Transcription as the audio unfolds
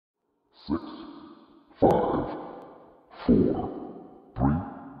6, 5, 4, 3,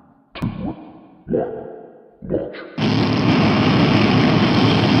 2, 1, launch.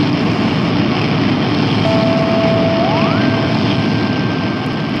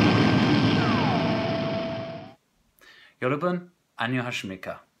 여러분,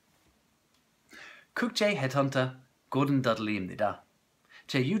 안녕하십니까? Kukjae 헤드헌터 고든 더들리입니다.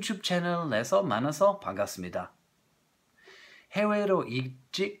 제 유튜브 채널에서 만나서 반갑습니다. 해외로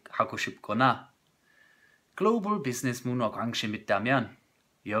이직하고 싶거나 글로벌 비즈니스 문화 관심 있다면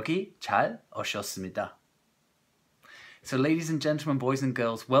여기 잘 오셨습니다. So ladies and gentlemen, boys and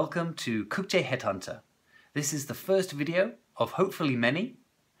girls, welcome to Kukjae Headhunter. This is the first video of hopefully many.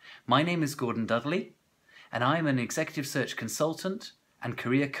 My name is Gordon Dudley, and I am an executive search consultant and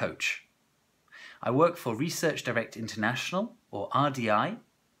career coach. I work for Research Direct International, or RDI,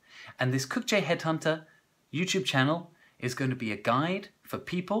 and this Kukjae Headhunter YouTube channel is going to be a guide for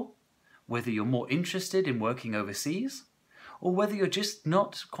people, whether you're more interested in working overseas, or whether you're just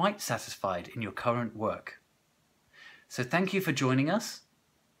not quite satisfied in your current work. So thank you for joining us.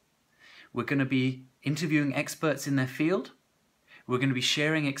 We're going to be interviewing experts in their field, we're going to be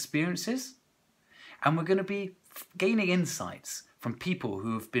sharing experiences, and we're going to be gaining insights from people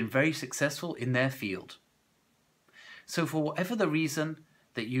who have been very successful in their field. So for whatever the reason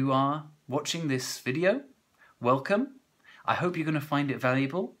that you are watching this video, welcome. I hope you're going to find it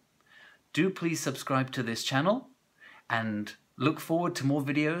valuable. Do please subscribe to this channel and look forward to more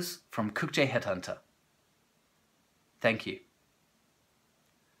videos from Kukjae Headhunter. Thank you.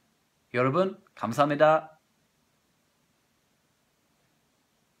 여러분, 감사합니다.